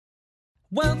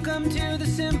Welcome to the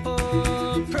Simple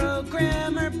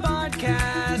Programmer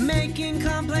Podcast, making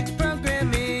complex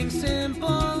programming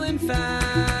simple and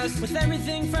fast, with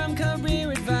everything from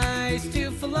career advice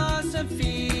to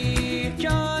philosophy.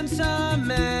 John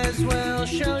Summers will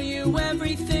show you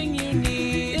everything you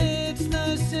need. It's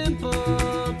the Simple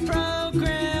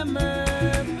Programmer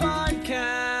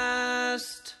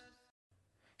Podcast.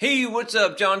 Hey, what's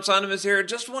up? John Sonnemus here.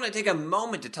 Just want to take a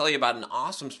moment to tell you about an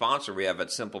awesome sponsor we have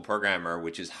at Simple Programmer,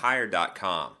 which is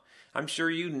Hired.com. I'm sure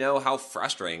you know how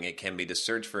frustrating it can be to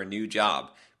search for a new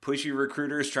job. Pushy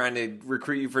recruiters trying to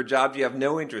recruit you for jobs you have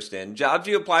no interest in, jobs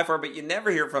you apply for but you never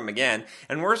hear from again,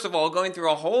 and worst of all, going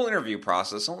through a whole interview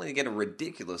process only to get a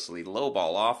ridiculously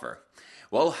lowball offer.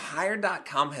 Well,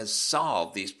 Hired.com has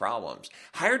solved these problems.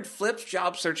 Hired flips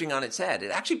job searching on its head. It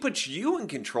actually puts you in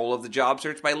control of the job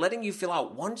search by letting you fill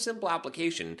out one simple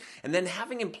application and then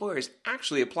having employers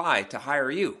actually apply to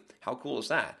hire you. How cool is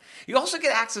that? You also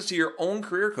get access to your own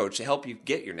career coach to help you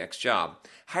get your next job.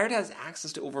 Hired has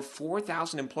access to over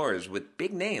 4,000 employers with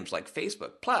big names like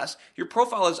Facebook. Plus, your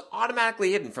profile is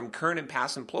automatically hidden from current and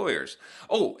past employers.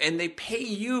 Oh, and they pay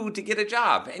you to get a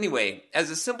job. Anyway,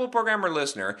 as a Simple Programmer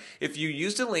listener, if you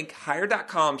use the link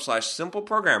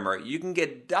Hired.com/simpleprogrammer, you can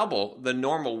get double the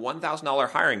normal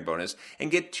 $1,000 hiring bonus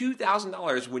and get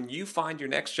 $2,000 when you find your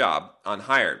next job on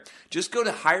Hired. Just go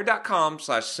to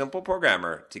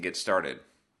Hired.com/simpleprogrammer to get started.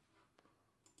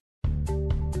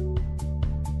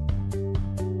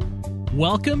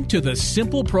 Welcome to the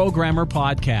Simple Programmer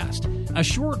Podcast, a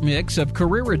short mix of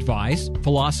career advice,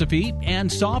 philosophy,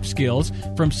 and soft skills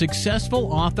from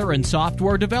successful author and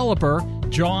software developer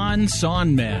John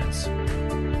Sonmez.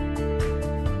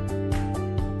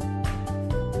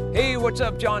 Hey, what's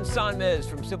up? John Sonmez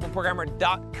from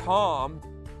simpleprogrammer.com.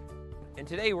 And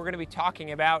today we're going to be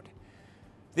talking about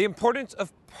the importance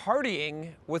of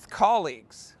partying with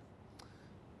colleagues.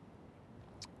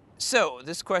 So,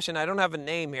 this question, I don't have a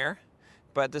name here,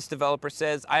 but this developer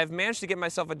says, I have managed to get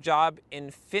myself a job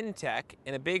in fintech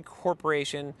in a big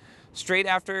corporation straight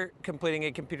after completing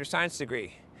a computer science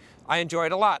degree. I enjoy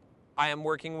it a lot. I am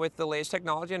working with the latest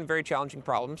technology and very challenging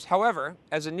problems. However,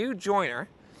 as a new joiner,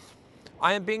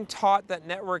 I am being taught that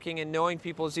networking and knowing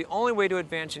people is the only way to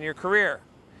advance in your career.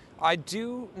 I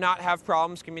do not have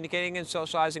problems communicating and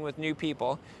socializing with new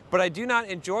people, but I do not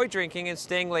enjoy drinking and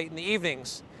staying late in the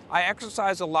evenings. I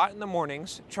exercise a lot in the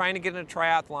mornings, trying to get into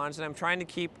triathlons, and I'm trying to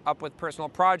keep up with personal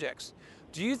projects.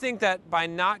 Do you think that by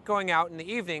not going out in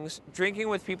the evenings, drinking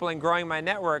with people and growing my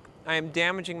network, I am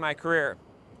damaging my career?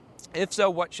 If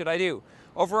so, what should I do?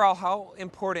 Overall, how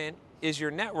important is your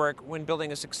network when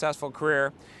building a successful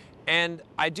career? And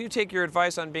I do take your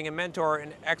advice on being a mentor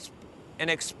and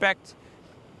expect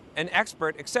an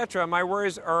expert, etc. My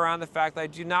worries are around the fact that I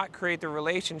do not create the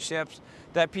relationships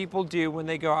that people do when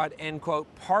they go out and, quote,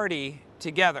 party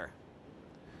together.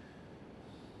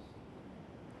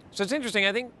 So it's interesting.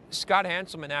 I think Scott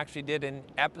Hanselman actually did an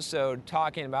episode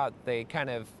talking about the kind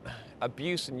of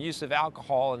abuse and use of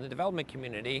alcohol in the development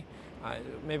community.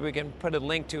 Maybe we can put a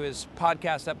link to his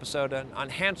podcast episode on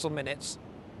Hansel Minutes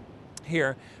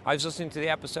here. I was listening to the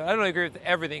episode. I don't agree with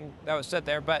everything that was said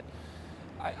there, but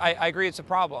I agree it's a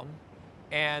problem.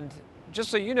 And just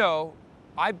so you know,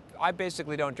 I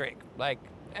basically don't drink. Like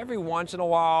every once in a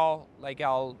while, like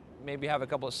I'll maybe have a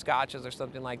couple of scotches or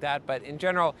something like that. But in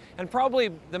general, and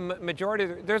probably the majority,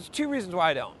 there's two reasons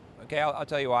why I don't. Okay, I'll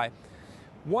tell you why.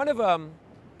 One of them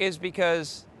is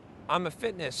because I'm a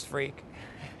fitness freak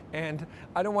and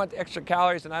I don't want the extra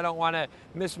calories and I don't want to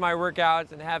miss my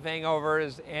workouts and have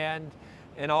hangovers and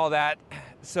all that.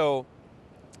 So,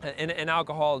 and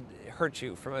alcohol hurts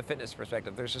you from a fitness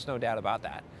perspective. There's just no doubt about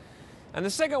that. And the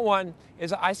second one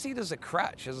is I see it as a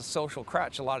crutch, as a social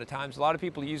crutch a lot of times. A lot of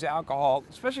people use alcohol,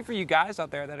 especially for you guys out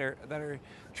there that are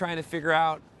trying to figure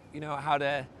out, you know, how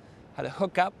to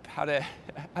hook up, how to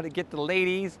get the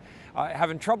ladies,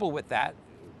 having trouble with that.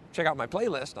 Check out my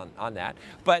playlist on that.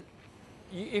 But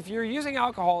if you're using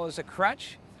alcohol as a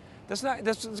crutch, that's going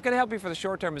to help you for the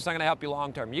short term. It's not going to help you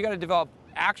long term. You got to develop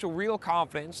actual real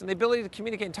confidence and the ability to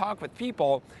communicate and talk with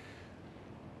people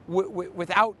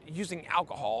without using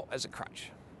alcohol as a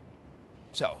crutch.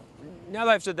 So now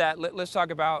that I've said that, let's talk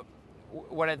about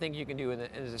what I think you can do in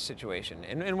this situation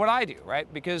and what I do,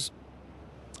 right? Because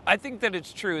I think that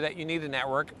it's true that you need a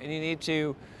network and you need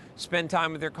to spend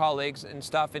time with your colleagues and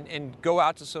stuff and go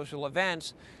out to social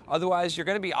events. Otherwise, you're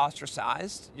going to be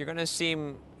ostracized. You're going to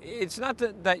seem, it's not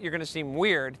that you're going to seem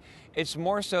weird. It's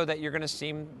more so that you're going to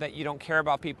seem that you don't care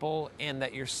about people and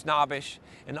that you're snobbish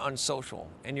and unsocial,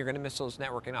 and you're going to miss those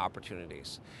networking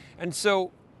opportunities. And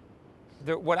so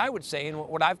what I would say and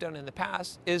what I've done in the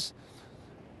past is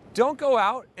don't go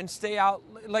out and stay out.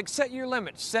 Like, set your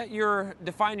limits,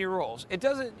 define your rules.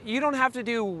 You don't have to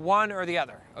do one or the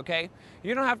other, okay?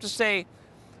 You don't have to say,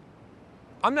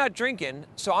 I'm not drinking,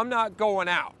 so I'm not going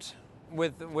out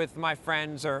with my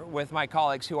friends or with my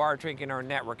colleagues who are drinking or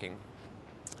networking.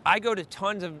 I go to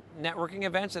tons of networking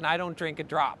events and I don't drink a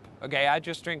drop, okay? I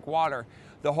just drink water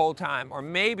the whole time, or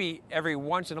maybe every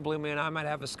once in a blue moon I might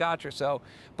have a scotch or so,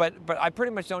 but I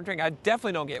pretty much don't drink. I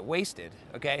definitely don't get wasted,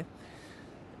 okay?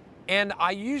 And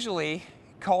I usually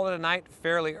call it a night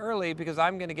fairly early because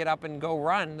I'm going to get up and go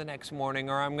run the next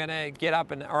morning, or I'm going to get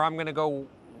up or I'm going to go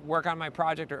work on my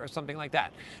project or something like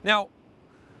that. Now,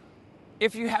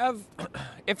 if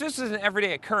this is an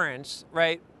everyday occurrence,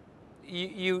 right,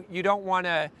 you don't want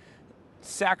to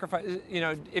sacrifice,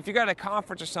 if you got a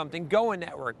conference or something, go and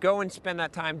network, go and spend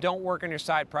that time. Don't work on your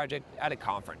side project at a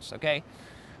conference, okay?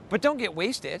 But don't get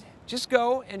wasted. Just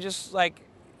go and just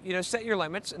set your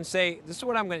limits and say, this is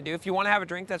what I'm going to do. If you want to have a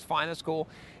drink, that's fine, that's cool.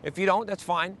 If you don't, that's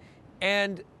fine.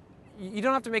 And you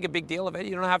don't have to make a big deal of it.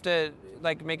 You don't have to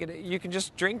make it, you can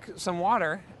just drink some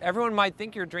water. Everyone might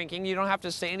think you're drinking. You don't have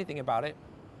to say anything about it.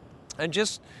 And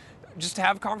just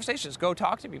have conversations, go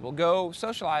talk to people, go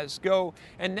socialize, go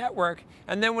and network.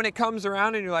 And then when it comes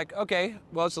around and you're like, okay,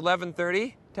 well, it's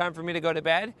 11:30, time for me to go to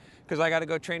bed because I got to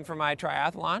go train for my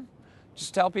triathlon.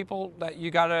 Just tell people that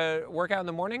you got to work out in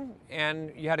the morning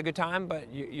and you had a good time, but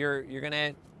you're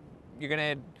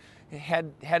gonna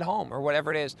head home or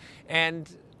whatever it is,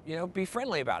 and be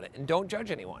friendly about it and don't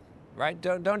judge anyone. Right?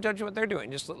 Don't judge what they're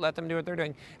doing. Just let them do what they're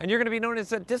doing, and you're going to be known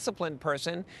as a disciplined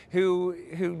person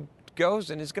who goes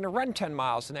and is going to run 10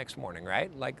 miles the next morning,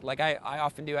 right? Like I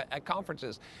often do at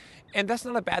conferences. And that's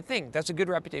not a bad thing. That's a good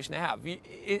reputation to have.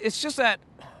 It's just that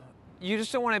you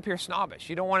just don't want to appear snobbish.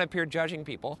 You don't want to appear judging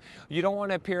people. You don't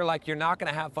want to appear like you're not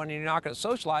going to have fun and you're not going to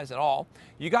socialize at all.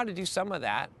 You got to do some of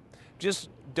that. Just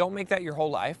don't make that your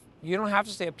whole life. You don't have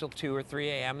to stay up till 2 or 3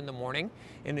 a.m. in the morning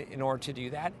in order to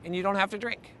do that. And you don't have to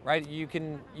drink, right? You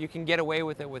can get away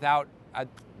with it without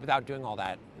doing all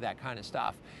that kind of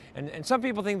stuff. And some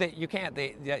people think that you can't,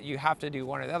 that you have to do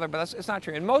one or the other, but it's not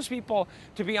true. And most people,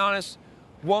 to be honest,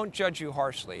 won't judge you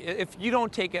harshly if you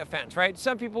don't take offense, right?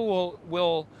 Some people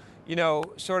will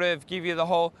sort of give you the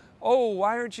whole, oh,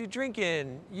 why aren't you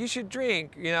drinking? You should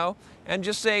drink, and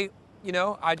just say,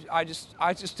 I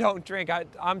just don't drink.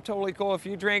 I'm totally cool if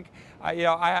you drink. I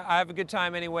have a good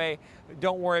time anyway.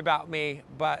 Don't worry about me.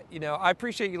 But I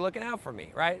appreciate you looking out for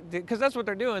me, right? Because that's what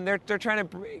they're doing. They're trying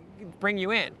to bring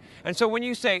you in. And so when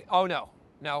you say, oh no,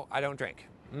 I don't drink,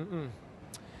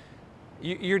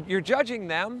 you're judging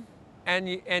them,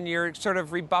 and you're sort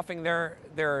of rebuffing their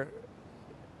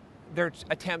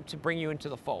attempt to bring you into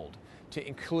the fold, to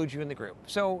include you in the group.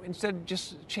 So instead,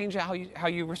 just change how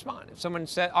you respond. If someone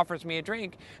offers me a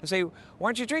drink and say, why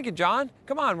aren't you drinking, John?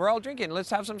 Come on, we're all drinking. Let's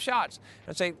have some shots.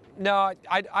 And say, no,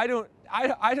 I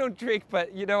don't drink,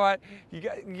 but you know what? You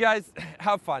guys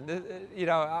have fun.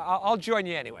 I'll join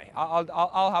you anyway.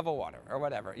 I'll have a water or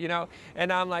whatever.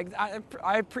 And I'm like,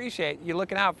 I appreciate you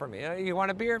looking out for me. You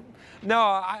want a beer? No,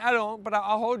 I don't. But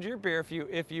I'll hold your beer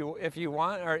if you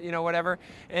want, or whatever.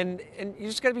 And you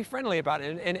just got to be friendly about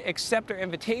it and accept their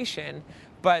invitation.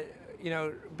 But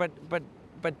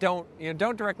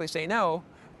don't directly say no.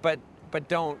 But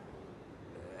don't,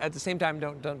 at the same time,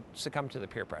 don't succumb to the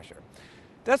peer pressure.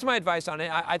 That's my advice on it.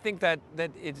 I think that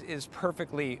it is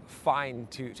perfectly fine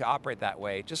to operate that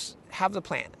way. Just have the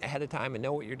plan ahead of time and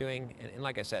know what you're doing. And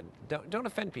like I said, don't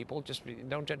offend people. Just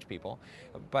don't judge people,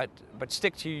 but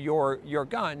stick to your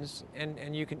guns,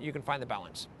 and you can find the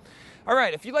balance. All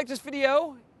right. If you like this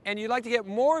video and you'd like to get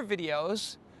more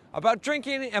videos about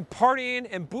drinking and partying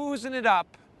and boozing it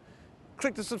up,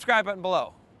 click the subscribe button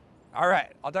below. All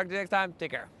right. I'll talk to you next time.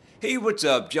 Take care. Hey, what's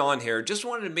up? John here. Just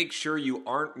wanted to make sure you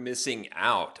aren't missing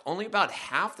out. Only about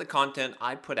half the content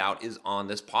I put out is on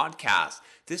this podcast.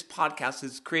 This podcast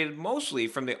is created mostly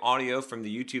from the audio from the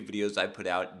YouTube videos I put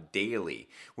out daily.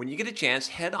 When you get a chance,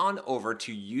 head on over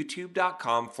to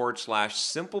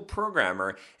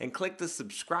youtube.com/simpleprogrammer and click the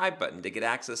subscribe button to get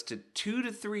access to 2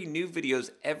 to 3 new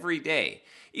videos every day.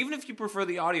 Even if you prefer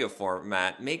the audio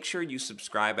format, make sure you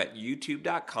subscribe at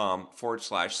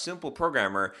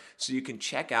youtube.com/simpleprogrammer so you can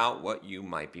check out what you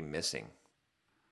might be missing.